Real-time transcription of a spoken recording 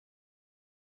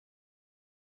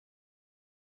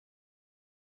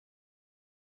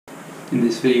In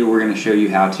this video we're going to show you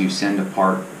how to send a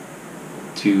part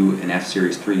to an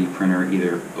F-Series 3D printer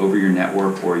either over your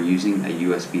network or using a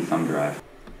USB thumb drive.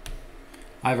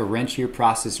 I have a wrench here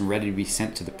processed and ready to be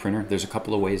sent to the printer. There's a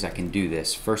couple of ways I can do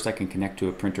this. First, I can connect to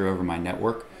a printer over my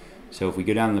network. So if we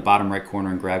go down in the bottom right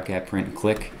corner in GrabCAD Print and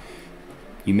click,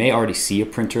 you may already see a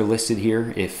printer listed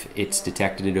here if it's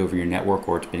detected it over your network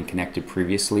or it's been connected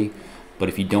previously. But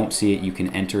if you don't see it, you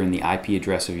can enter in the IP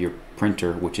address of your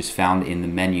printer, which is found in the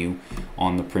menu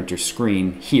on the printer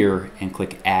screen here, and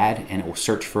click Add, and it will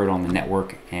search for it on the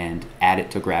network and add it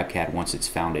to GrabCAD once it's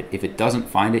found it. If it doesn't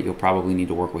find it, you'll probably need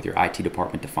to work with your IT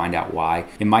department to find out why.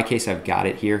 In my case, I've got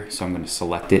it here, so I'm going to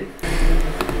select it.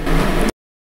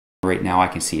 Right now I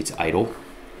can see it's idle.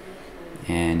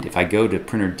 And if I go to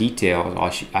printer details,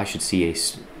 I should see a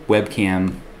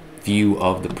webcam view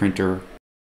of the printer.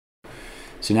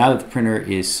 So now that the printer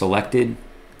is selected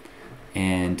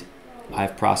and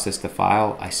I've processed the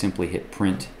file, I simply hit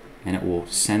print and it will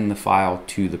send the file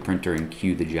to the printer and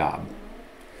queue the job.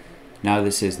 Now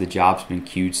this says the job's been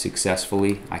queued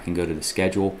successfully. I can go to the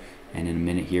schedule, and in a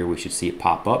minute here we should see it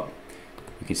pop up.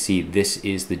 You can see this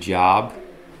is the job.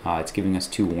 It's giving us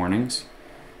 2 warnings.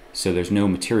 So there's no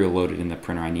material loaded in the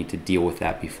printer. I need to deal with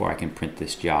that before I can print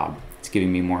this job. It's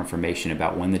giving me more information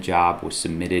about when the job was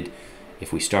submitted,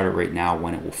 if we start it right now,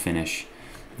 when it will finish,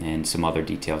 and some other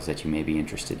details that you may be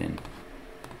interested in.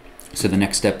 So the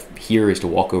next step here is to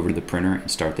walk over to the printer and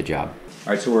start the job.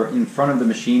 All right, so we're in front of the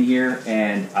machine here,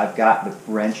 and I've got the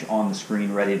wrench on the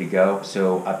screen ready to go.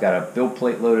 So I've got a build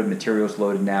plate loaded, materials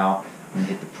loaded now. I'm gonna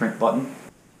hit the print button.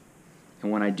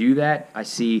 And when I do that, I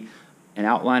see an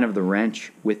outline of the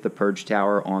wrench with the purge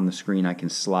tower on the screen. I can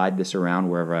slide this around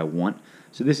wherever I want.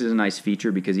 So this is a nice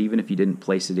feature because even if you didn't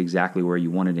place it exactly where you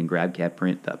want it in GrabCAD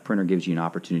Print, the printer gives you an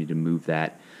opportunity to move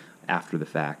that after the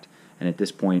fact. And at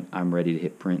this point, I'm ready to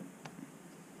hit print.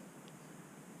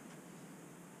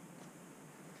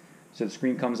 So the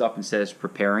screen comes up and says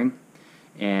preparing,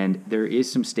 and there is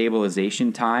some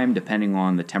stabilization time depending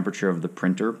on the temperature of the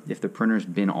printer. If the printer's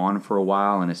been on for a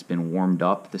while and it's been warmed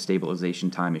up, the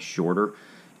stabilization time is shorter.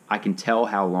 I can tell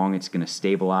how long it's going to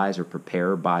stabilize or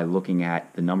prepare by looking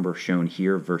at the number shown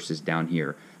here versus down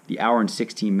here. The hour and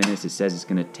 16 minutes it says it's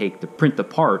going to take to print the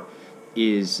part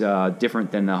is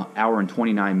different than the hour and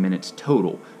 29 minutes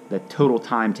total. That total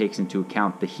time takes into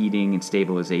account the heating and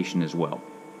stabilization as well.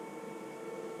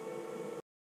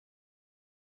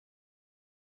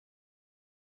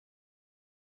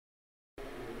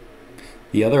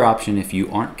 The other option, if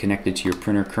you aren't connected to your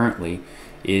printer currently,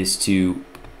 is to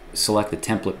select the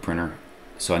template printer.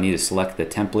 So I need to select the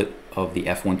template of the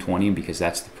F120 because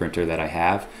that's the printer that I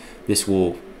have. This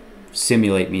will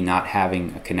simulate me not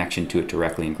having a connection to it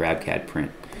directly in GrabCAD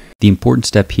Print. The important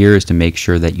step here is to make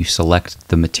sure that you select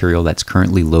the material that's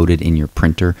currently loaded in your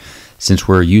printer. Since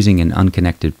we're using an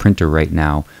unconnected printer right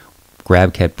now,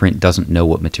 GrabCAD Print doesn't know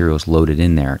what material is loaded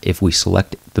in there. If we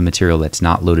select the material that's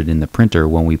not loaded in the printer,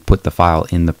 when we put the file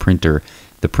in the printer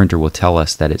will tell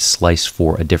us that it's sliced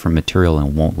for a different material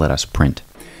and won't let us print.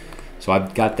 So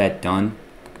I've got that done.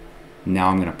 Now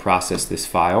I'm going to process this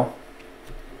file.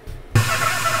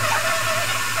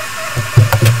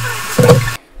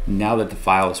 Now that the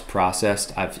file is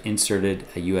processed, I've inserted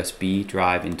a USB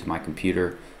drive into my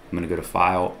computer. I'm going to go to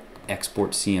File,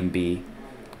 Export CMB.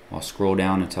 I'll scroll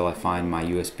down until I find my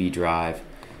USB drive,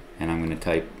 and I'm going to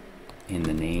type in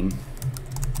the name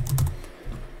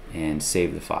and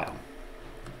save the file.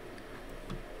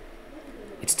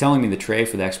 It's telling me the tray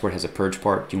for the export has a purge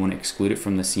part. Do you want to exclude it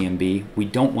from the CMB? We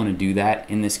don't want to do that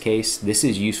in this case. This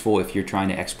is useful if you're trying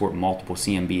to export multiple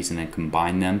CMBs and then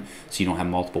combine them so you don't have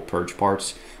multiple purge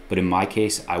parts. But in my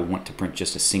case, I want to print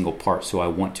just a single part, so I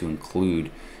want to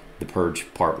include the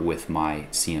purge part with my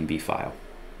CMB file.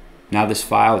 Now this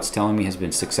file, it's telling me, has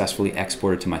been successfully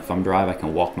exported to my thumb drive. I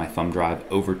can walk my thumb drive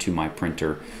over to my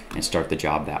printer and start the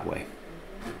job that way.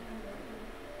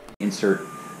 Insert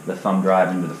the thumb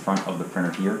drive into the front of the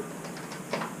printer here.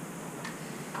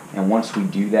 And once we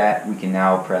do that, we can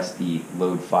now press the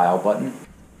load file button.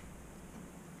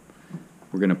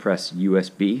 We're going to press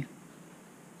USB.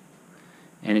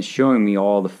 And it's showing me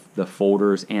all the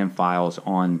folders and files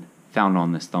found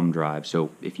on this thumb drive. So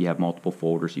if you have multiple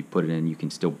folders you put it in, you can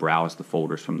still browse the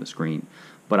folders from the screen.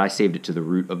 But I saved it to the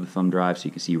root of the thumb drive, so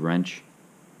you can see wrench.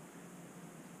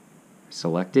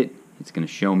 Select it. It's going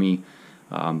to show me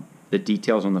the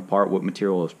details on the part, what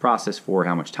material it was processed for,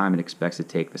 how much time it expects to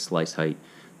take, the slice height,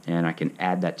 and I can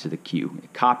add that to the queue.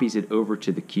 It copies it over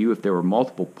to the queue if there were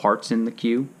multiple parts in the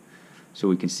queue. So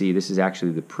we can see this is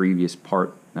actually the previous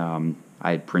part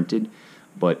I had printed,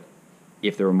 but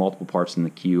if there were multiple parts in the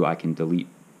queue, I can delete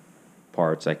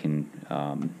parts. I can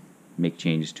make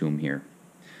changes to them here.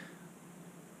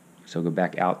 So go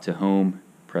back out to home,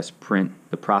 press print.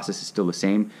 The process is still the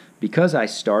same. Because I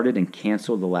started and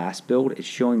canceled the last build, it's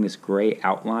showing this gray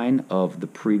outline of the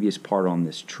previous part on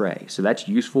this tray. So that's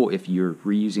useful if you're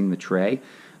reusing the tray.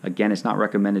 Again, it's not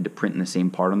recommended to print in the same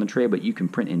part on the tray, but you can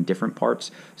print in different parts.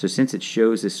 So since it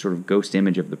shows this sort of ghost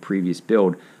image of the previous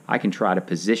build, I can try to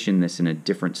position this in a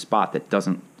different spot that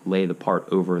doesn't lay the part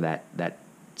over that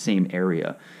same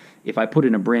area. If I put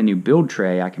in a brand new build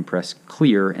tray, I can press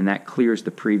clear, and that clears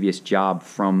the previous job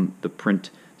from the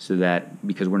print, so that,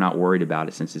 because we're not worried about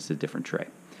it since it's a different tray.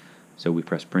 So we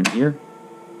press print here,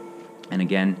 and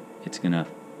again, it's going to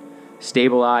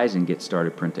stabilize and get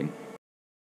started printing.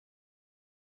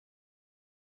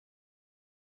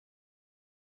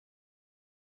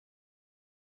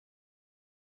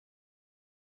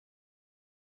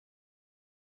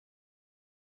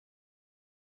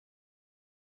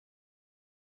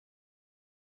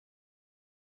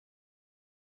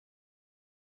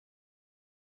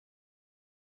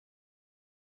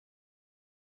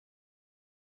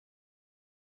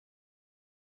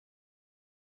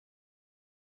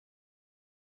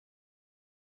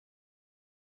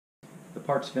 The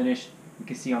part's finished. You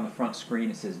can see on the front screen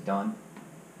it says done.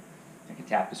 I can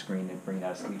tap the screen and bring it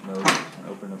out of sleep mode and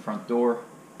open the front door,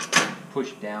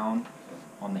 push down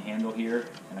on the handle here,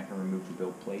 and I can remove the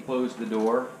build plate. Close the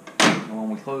door, and when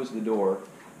we close the door,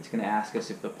 it's going to ask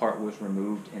us if the part was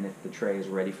removed and if the tray is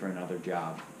ready for another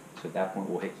job. So at that point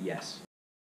we'll hit yes.